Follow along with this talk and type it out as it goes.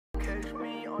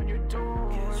on your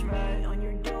doormat, on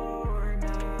your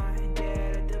doormat.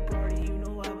 Dead at the party, you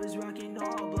know I was rocking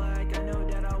all black. I know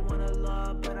that I wanna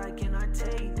love, but I cannot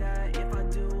take that. If I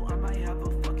do, I might have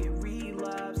a fucking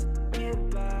relapse. Get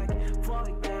back,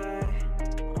 fuck that.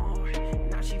 Oh,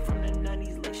 now she from the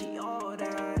 90s, like she all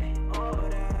that, all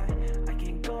that. I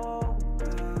can't go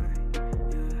back,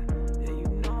 yeah, you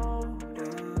know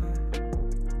that.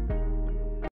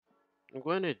 I'm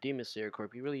going to Demon Slayer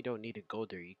Corp. You really don't need to go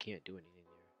there. You can't do anything there.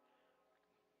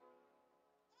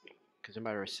 Because I'm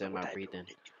about to reset my breathing.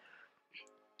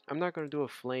 I'm not going to do a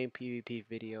flame PvP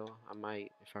video. I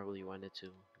might if I really wanted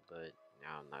to. But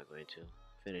now I'm not going to.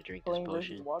 Finna drink this Flame versus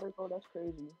potion. water, bro, that's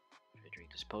crazy. Finna drink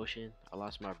this potion. I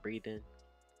lost my breathing.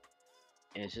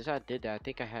 And since I did that, I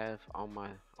think I have all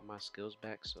my skills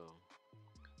back. So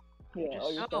Yeah,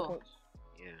 all your stuff.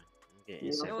 yeah, I'm getting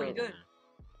Yeah, insect no, breathing good. now.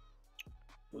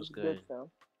 It was good.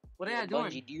 fam. What are you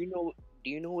Bungie, doing? do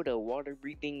you know what a water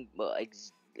breathing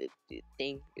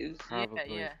thing is? Probably.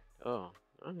 Yeah. Oh,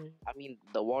 okay. I mean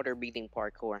the water breathing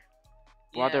parkour.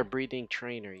 Water breathing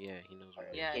trainer. Yeah, he knows what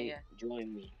it is. Yeah, Hey, yeah.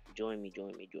 Join me.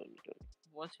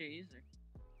 What's your user?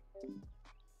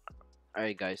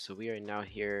 Alright guys, so we are now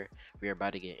here. We are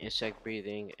about to get insect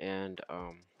breathing and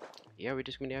yeah, we're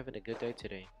just gonna be having a good day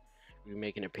today. We're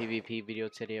making a PvP video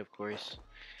today, of course.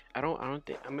 I don't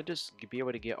think I'm gonna just be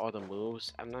able to get all the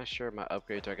moves. I'm not sure my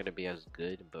upgrades are gonna be as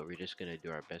good, but we're just gonna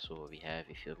do our best with what we have,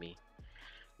 you feel me?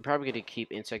 I'm probably gonna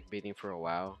keep insect breathing for a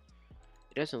while.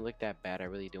 It doesn't look that bad. I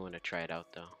really do want to try it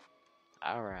out though.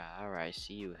 Alright, I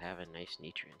see you have a nice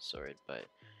nutrient sword, but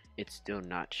it's still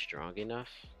not strong enough.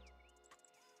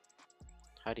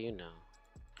 How do you know?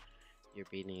 Your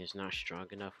breathing is not strong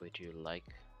enough. Would you like?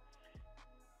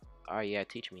 Oh yeah,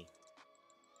 teach me.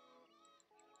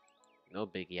 No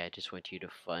biggie, I just want you to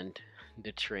fund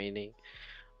the training.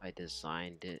 I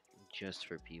designed it just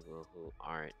for people who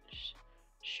aren't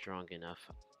strong enough.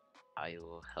 I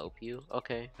will help you.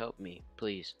 Okay, help me,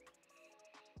 please.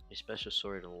 Your special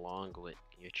sword along with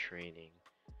your training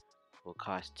will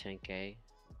cost 10k.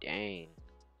 Dang.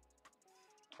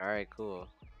 Alright, cool.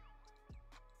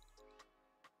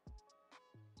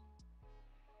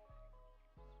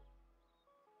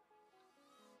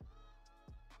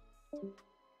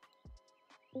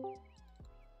 Do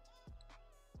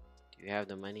you have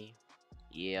the money?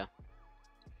 Yeah.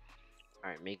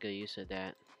 Alright, make good use of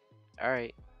that.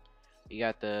 Alright. We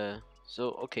got the...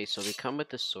 So, okay, so they come with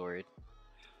the sword.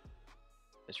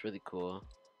 That's really cool.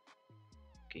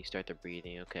 Okay, start the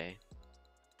breathing, okay.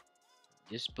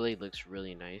 This blade looks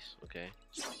really nice, okay.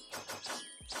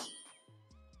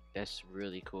 That's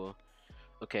really cool.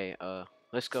 Okay,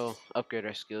 let's go upgrade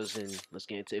our skills and let's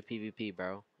get into PvP,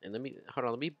 bro. And let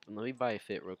me buy a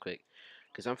fit real quick,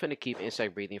 cause I'm finna keep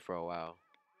insect breathing for a while.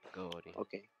 Go, Odie.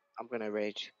 Okay, I'm gonna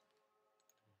rage.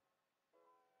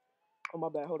 Oh my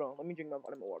bad, hold on. Let me drink my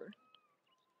vitamin water.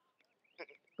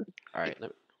 All right,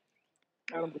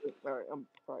 I don't do it. Alright, I'm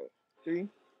alright. 3,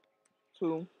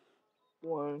 2,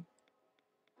 1,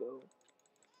 go.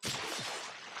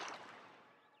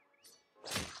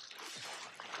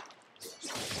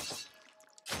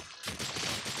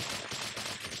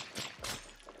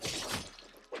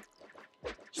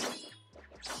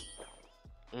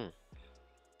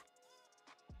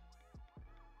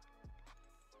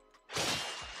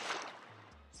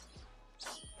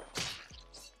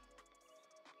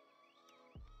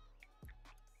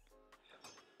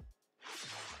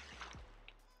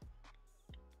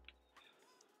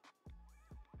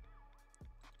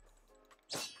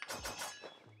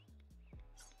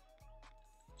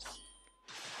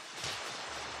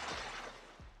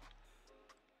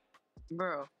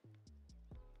 Bro.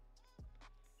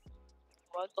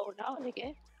 What's going on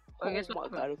again? Oh, guess Oh my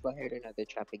what? god, if I heard another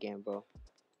trap again, bro.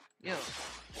 Yo.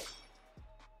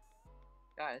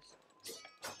 Guys.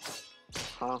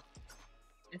 Huh?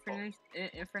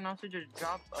 Infernosa just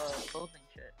dropped clothing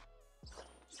shit.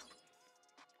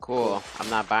 cool. I'm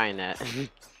not buying that.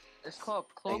 It's called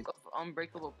Cloak of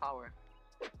Unbreakable Power.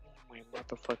 Oh my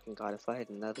motherfucking god, if I had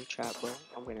another trap, bro,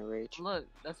 I'm gonna rage. Look,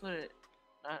 that's what it...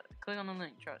 click on the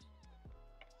link, trust.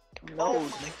 No, my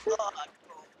god, bro.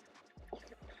 Oh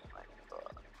my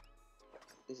god.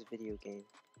 This video game.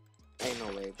 Ain't no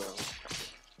way, bro.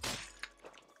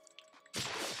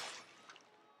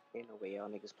 Ain't no way y'all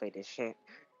niggas play this shit.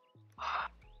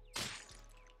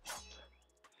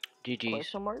 GG's.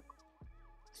 Question mark?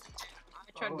 I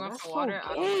tried going that's for water.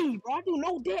 So gay, bro, I do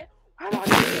know that. How do I know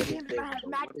that? I have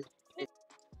not.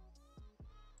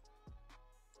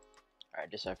 Alright,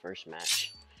 this is our first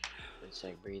match.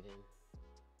 Insect breathing.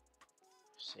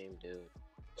 Same dude.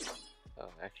 Oh,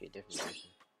 actually a different person.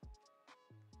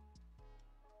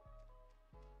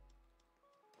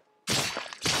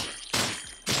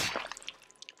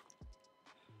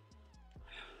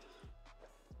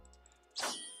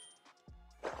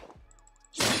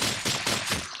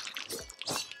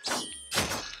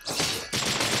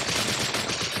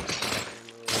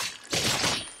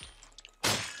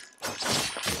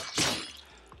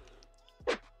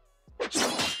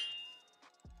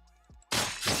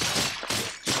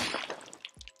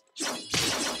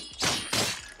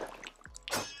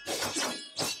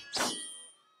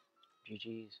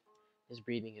 GG's. This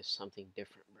breathing is something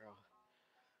different, bro.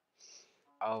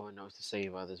 I don't know what to say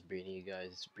about this breathing, you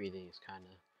guys. This breathing is kind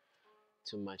of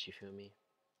too much, you feel me?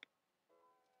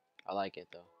 I like it,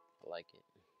 though. I like it.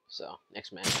 So,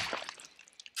 next match.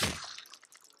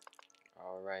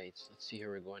 Alright, let's see who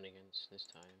we're going against this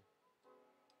time.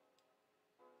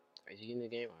 Is he in the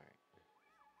game? Alright.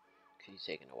 Because he's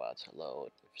taking a while to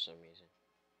load for some reason.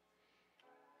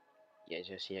 Yeah,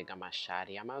 just see, I got my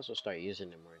shotty. I might as well start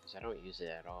using it more because I don't use it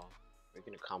at all. We're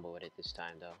gonna combo with it this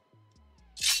time, though.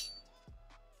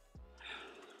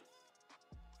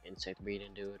 Insect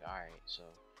breeding, dude. Alright, so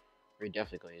we're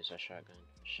definitely gonna use our shotgun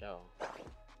for sure.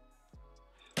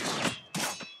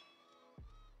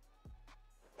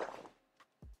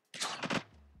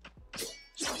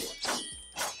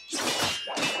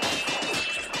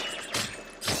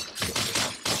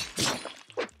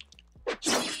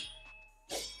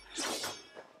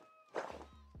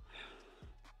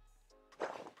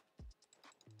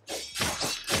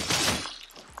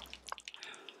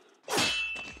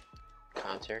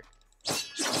 Counter.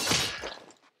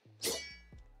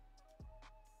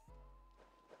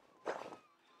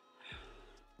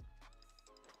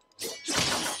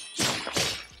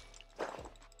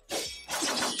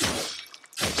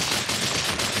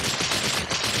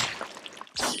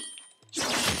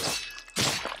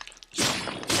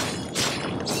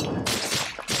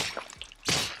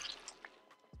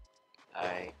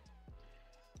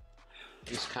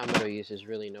 These combo users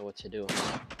really know what to do.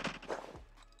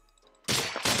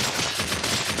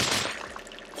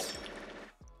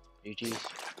 GG's.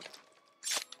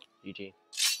 GG.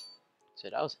 So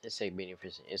that was insect breeding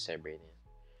versus insect breeding.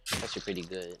 That's actually pretty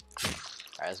good.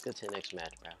 Alright, let's go to the next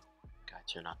match, bro. Gotta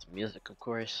turn off the music, of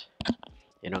course.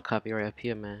 You know, copyright up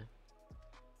here, man.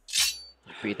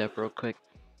 Breathe up real quick.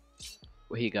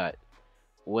 What he got?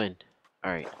 Wind.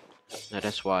 Alright. Now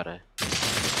that's water.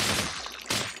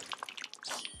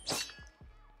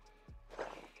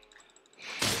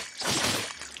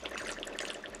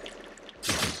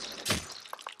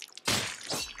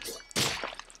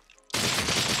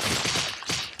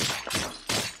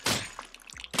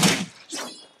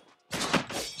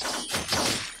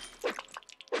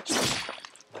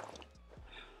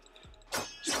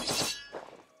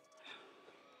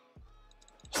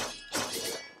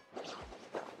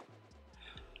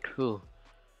 Cool.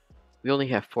 We only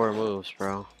have 4 moves,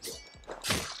 bro. We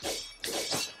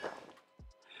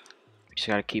just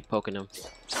gotta keep poking them.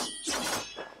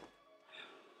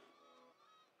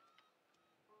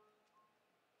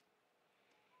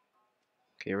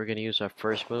 Okay, we're gonna use our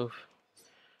first move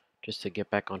just to get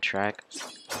back on track.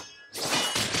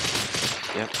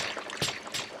 Yep.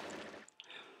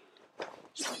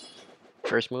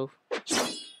 First move.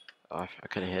 Oh, I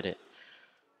couldn't hit it.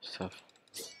 It's tough.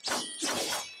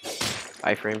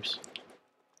 Iframes.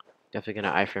 Definitely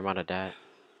gonna iframe out of that.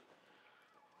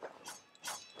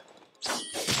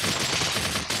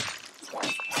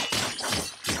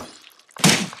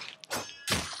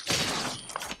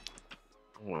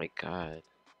 Oh my god.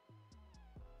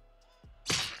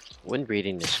 Wind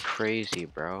breeding is crazy,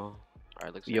 bro.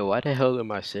 Alright, looks yo, why the hell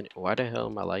am I sitting? Why the hell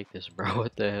am I like this, bro?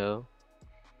 What the hell?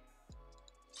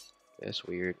 That's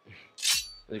weird.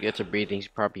 Let's get to breathing. He's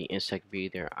probably insect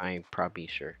breather. I'm probably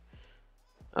sure.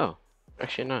 Oh,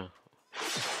 actually no.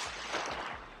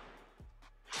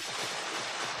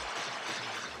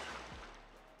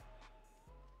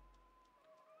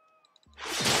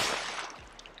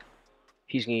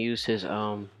 He's gonna use his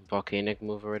volcanic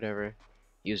move or whatever.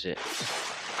 Use it.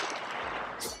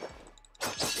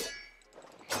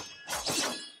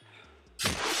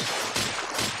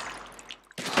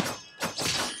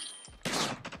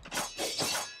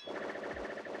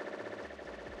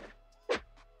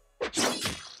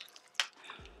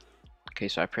 Okay,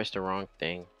 so I pressed the wrong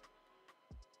thing.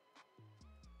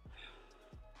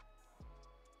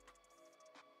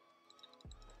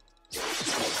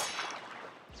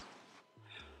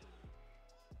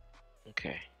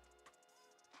 Okay.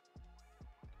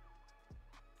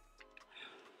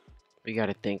 We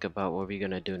gotta think about what we're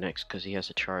gonna do next because he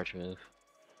has a charge move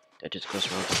that just goes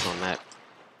around the whole map.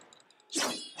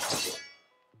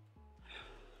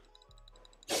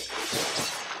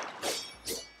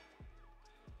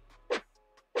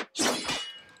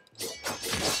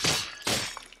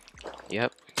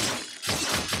 Yep.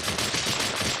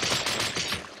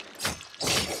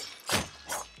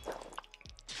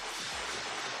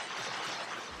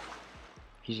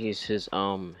 He uses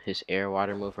his air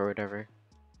water move or whatever.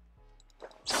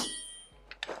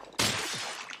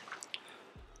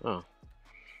 Oh,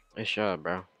 nice job,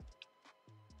 bro.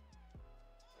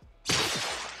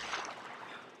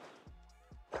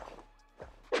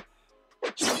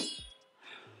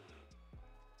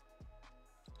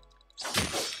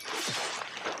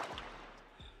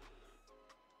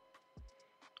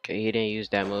 Okay, he didn't use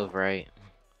that move right.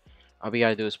 All we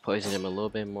gotta do is poison him a little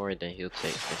bit more, then he'll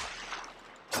take it.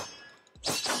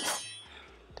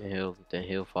 Then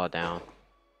he'll fall down.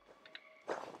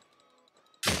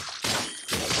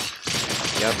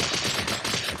 Yep.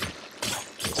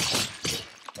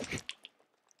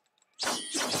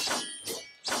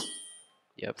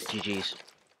 Yep. GG's.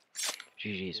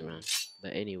 GG's, man.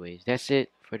 But anyways, that's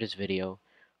it for this video.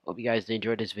 Hope you guys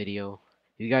enjoyed this video.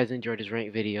 If you guys enjoyed this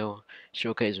rank video,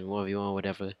 showcasing 1v1,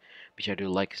 whatever, be sure to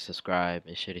like and subscribe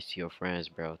and share this to your friends,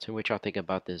 bro. Tell me what y'all think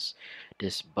about this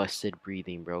busted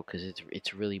breathing, bro, because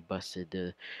it's really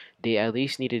busted. They at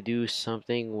least need to do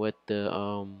something with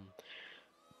the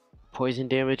poison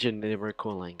damage and the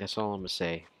cooling. That's all I'm gonna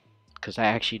say. Because I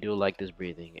actually do like this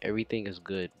breathing. Everything is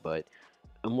good, but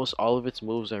almost all of its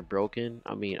moves are broken.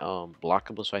 I mean,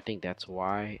 blockable. So I think that's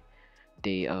why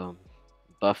they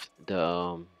buffed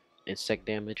the insect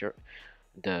damage or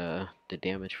the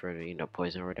damage for the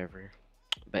poison or whatever.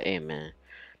 But hey, man,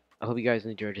 I hope you guys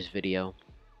enjoyed this video.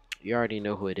 You already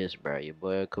know who it is, bro. Your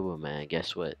boy Kubo, man.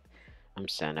 Guess what? I'm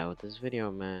signing out with this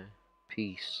video, man.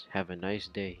 Peace. Have a nice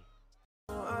day.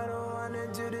 I don't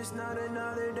wanna do this, not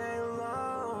another day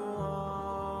alone.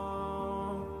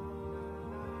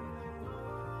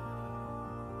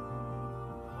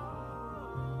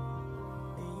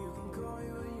 And you can call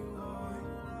me when you want.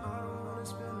 I don't wanna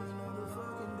spend another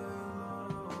fucking day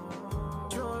alone.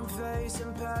 Drawing face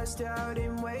and passed out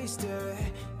and wasted.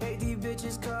 Hate these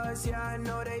bitches cause yeah, I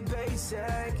know they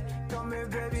basic. Come here,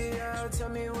 baby, yeah, tell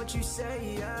me what you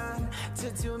say, yeah.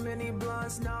 To too many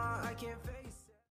blunts, nah, I can't face